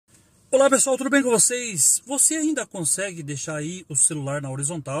Olá pessoal, tudo bem com vocês? Você ainda consegue deixar aí o celular na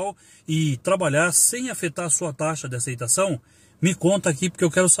horizontal e trabalhar sem afetar a sua taxa de aceitação? Me conta aqui porque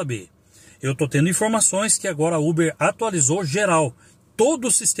eu quero saber. Eu estou tendo informações que agora a Uber atualizou geral. Todo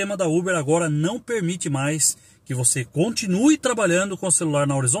o sistema da Uber agora não permite mais que você continue trabalhando com o celular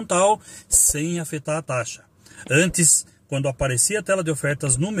na horizontal sem afetar a taxa. Antes, quando aparecia a tela de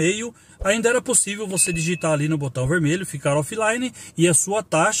ofertas no meio, ainda era possível você digitar ali no botão vermelho, ficar offline e a sua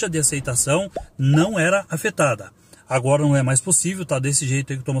taxa de aceitação não era afetada. Agora não é mais possível, tá desse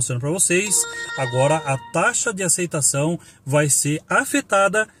jeito aí que eu estou mostrando para vocês. Agora a taxa de aceitação vai ser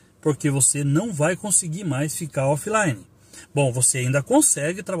afetada porque você não vai conseguir mais ficar offline. Bom, você ainda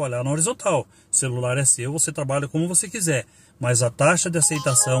consegue trabalhar na horizontal. O celular é seu, você trabalha como você quiser, mas a taxa de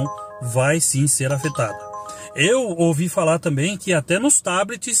aceitação vai sim ser afetada. Eu ouvi falar também que até nos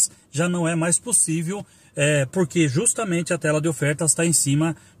tablets já não é mais possível, porque justamente a tela de ofertas está em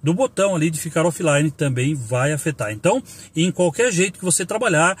cima do botão ali de ficar offline, também vai afetar. Então, em qualquer jeito que você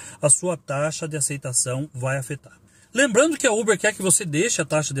trabalhar, a sua taxa de aceitação vai afetar. Lembrando que a Uber quer que você deixe a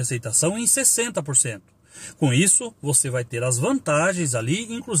taxa de aceitação em 60%. Com isso, você vai ter as vantagens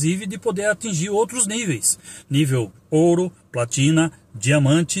ali, inclusive de poder atingir outros níveis. Nível ouro, platina,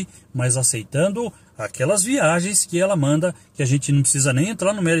 diamante, mas aceitando aquelas viagens que ela manda, que a gente não precisa nem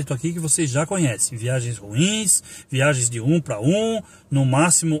entrar no mérito aqui, que vocês já conhecem. Viagens ruins, viagens de 1 para 1, no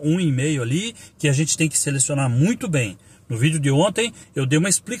máximo 1,5 ali, que a gente tem que selecionar muito bem. No vídeo de ontem, eu dei uma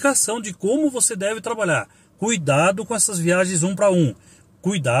explicação de como você deve trabalhar. Cuidado com essas viagens 1 para 1.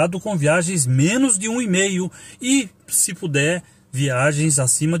 Cuidado com viagens menos de 1,5 e, se puder, viagens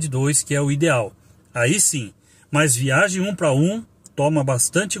acima de 2, que é o ideal. Aí sim, mas viagem 1 para 1, toma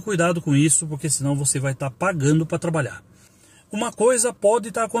bastante cuidado com isso, porque senão você vai estar pagando para trabalhar. Uma coisa pode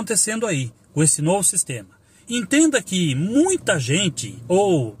estar acontecendo aí, com esse novo sistema. Entenda que muita gente,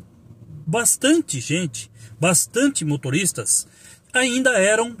 ou bastante gente, bastante motoristas, ainda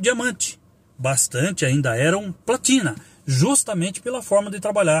eram diamante. Bastante ainda eram platina. Justamente pela forma de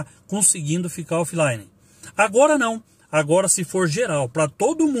trabalhar, conseguindo ficar offline. Agora não. Agora, se for geral para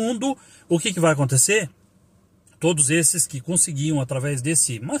todo mundo, o que vai acontecer? Todos esses que conseguiam através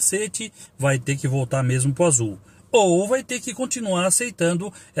desse macete vai ter que voltar mesmo para o azul. Ou vai ter que continuar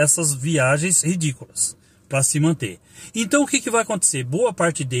aceitando essas viagens ridículas para se manter. Então o que vai acontecer? Boa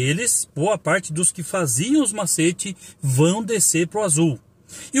parte deles, boa parte dos que faziam os macetes vão descer para o azul.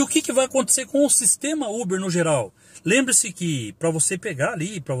 E o que vai acontecer com o sistema Uber no geral? Lembre-se que para você pegar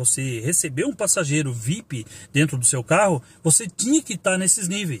ali, para você receber um passageiro VIP dentro do seu carro, você tinha que estar nesses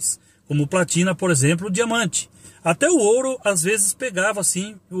níveis. Como platina, por exemplo, o diamante. Até o ouro, às vezes, pegava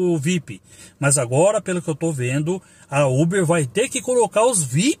assim o VIP. Mas agora, pelo que eu estou vendo, a Uber vai ter que colocar os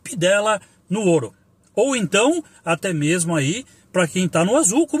VIP dela no ouro. Ou então, até mesmo aí, para quem está no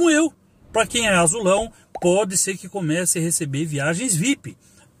azul, como eu. Para quem é azulão, pode ser que comece a receber viagens VIP.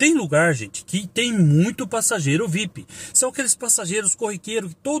 Tem lugar, gente, que tem muito passageiro VIP. São aqueles passageiros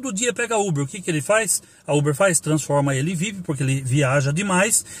corriqueiros que todo dia pega Uber. O que ele faz? A Uber transforma ele em VIP, porque ele viaja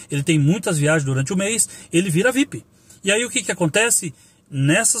demais. Ele tem muitas viagens durante o mês, ele vira VIP. E aí o que acontece?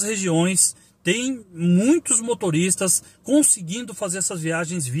 Nessas regiões tem muitos motoristas conseguindo fazer essas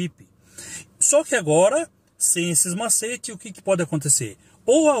viagens VIP. Só que agora, sem esses macetes, o que pode acontecer?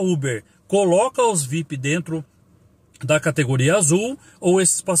 Ou a Uber coloca os VIP dentro da categoria azul, ou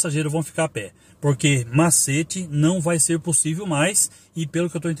esses passageiros vão ficar a pé. Porque macete não vai ser possível mais, e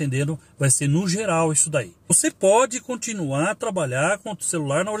pelo que eu estou entendendo, vai ser no geral isso daí. Você pode continuar a trabalhar com o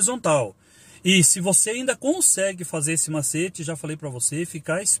celular na horizontal. E se você ainda consegue fazer esse macete, já falei para você,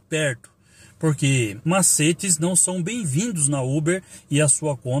 ficar esperto. Porque macetes não são bem-vindos na Uber e a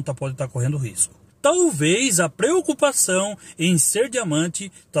sua conta pode estar correndo risco. Talvez a preocupação em ser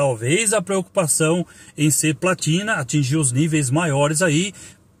diamante, talvez a preocupação em ser platina, atingir os níveis maiores aí,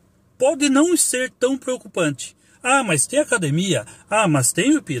 pode não ser tão preocupante. Ah, mas tem academia, ah, mas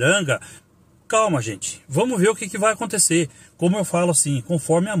tem o Ipiranga. Calma, gente, vamos ver o que vai acontecer. Como eu falo assim,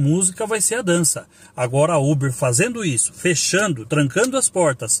 conforme a música vai ser a dança. Agora a Uber fazendo isso, fechando, trancando as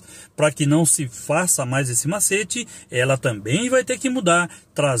portas, para que não se faça mais esse macete, ela também vai ter que mudar,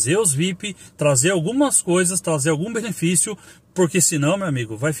 trazer os VIP, trazer algumas coisas, trazer algum benefício, porque senão, meu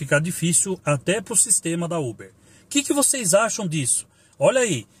amigo, vai ficar difícil até para o sistema da Uber. O que vocês acham disso? Olha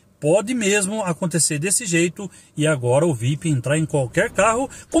aí. Pode mesmo acontecer desse jeito e agora o VIP entrar em qualquer carro,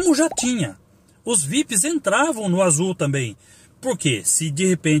 como já tinha. Os VIPs entravam no azul também. Porque se de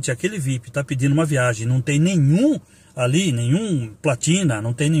repente aquele VIP está pedindo uma viagem e não tem nenhum ali, nenhum platina,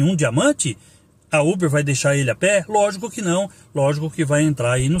 não tem nenhum diamante, a Uber vai deixar ele a pé? Lógico que não. Lógico que vai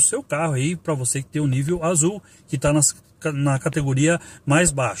entrar aí no seu carro aí para você que tem o nível azul, que está na categoria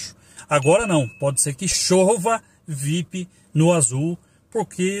mais baixo. Agora não, pode ser que chova VIP no azul,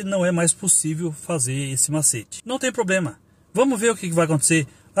 porque não é mais possível fazer esse macete. Não tem problema, vamos ver o que vai acontecer.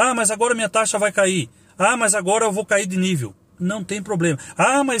 Ah, mas agora minha taxa vai cair. Ah, mas agora eu vou cair de nível. Não tem problema.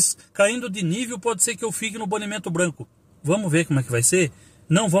 Ah, mas caindo de nível pode ser que eu fique no banimento branco. Vamos ver como é que vai ser?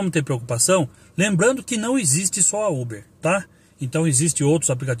 Não vamos ter preocupação. Lembrando que não existe só a Uber, tá? Então existem outros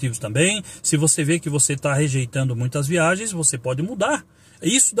aplicativos também. Se você vê que você está rejeitando muitas viagens, você pode mudar.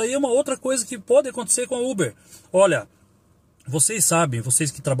 Isso daí é uma outra coisa que pode acontecer com a Uber. Olha, vocês sabem,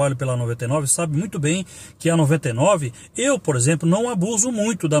 vocês que trabalham pela 99, sabem muito bem que a 99, eu, por exemplo, não abuso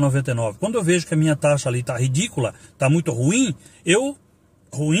muito da 99. Quando eu vejo que a minha taxa ali está ridícula, está muito ruim,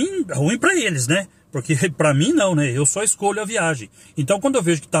 ruim para eles, né? Porque para mim não, né? Eu só escolho a viagem. Então quando eu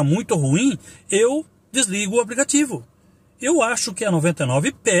vejo que está muito ruim, eu desligo o aplicativo. Eu acho que a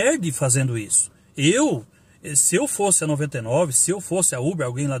 99 perde fazendo isso. Se eu fosse a 99, se eu fosse a Uber,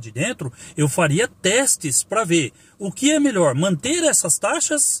 alguém lá de dentro, eu faria testes para ver o que é melhor, manter essas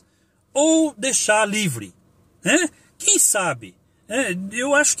taxas ou deixar livre, né? Quem sabe?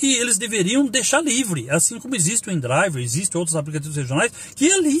 Eu acho que eles deveriam deixar livre, assim como existe o InDrive, existem outros aplicativos regionais,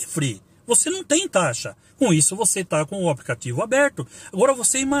 que é livre. Você não tem taxa. Com isso você está com o aplicativo aberto. Agora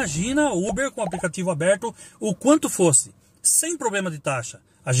você imagina a Uber com o aplicativo aberto o quanto fosse, sem problema de taxa.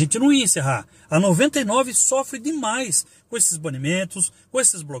 A gente não ia encerrar. A 99 sofre demais com esses banimentos, com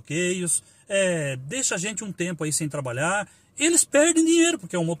esses bloqueios, deixa a gente um tempo aí sem trabalhar. Eles perdem dinheiro,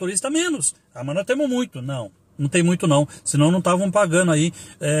 porque é um motorista a menos. Ah, mas nós temos muito. Não tem muito não, senão não estavam pagando aí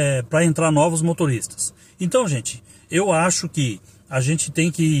para entrar novos motoristas. Então, gente, eu acho que a gente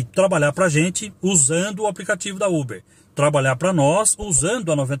tem que trabalhar para a gente usando o aplicativo da Uber. Trabalhar para nós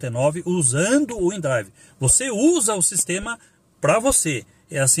usando a 99, usando o InDrive. Você usa o sistema para você.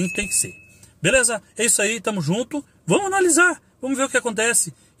 É assim que tem que ser. Beleza? É isso aí, tamo junto. Vamos analisar, vamos ver o que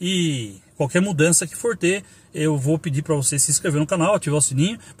acontece. E qualquer mudança que for ter, eu vou pedir para você se inscrever no canal, ativar o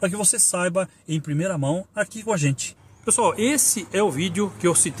sininho, para que você saiba em primeira mão aqui com a gente. Pessoal, esse é o vídeo que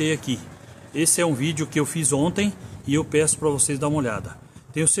eu citei aqui. Esse é um vídeo que eu fiz ontem e eu peço para vocês dar uma olhada.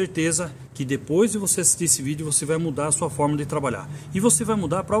 Tenho certeza que depois de você assistir esse vídeo, você vai mudar a sua forma de trabalhar. E você vai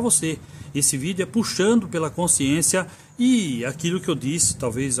mudar para você. Esse vídeo é puxando pela consciência e aquilo que eu disse,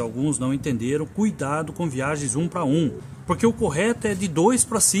 talvez alguns não entenderam, cuidado com viagens 1 para 1. Porque o correto é de 2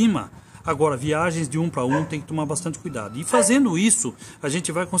 para cima. Agora, viagens de 1 para 1 tem que tomar bastante cuidado. E fazendo isso, a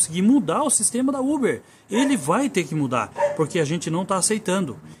gente vai conseguir mudar o sistema da Uber. Ele vai ter que mudar, porque a gente não está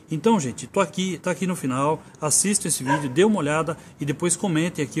aceitando. Então, gente, tá aqui no final. Assista esse vídeo, dê uma olhada e depois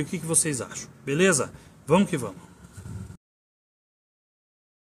comentem aqui o que vocês acham. Beleza? Vamos que vamos.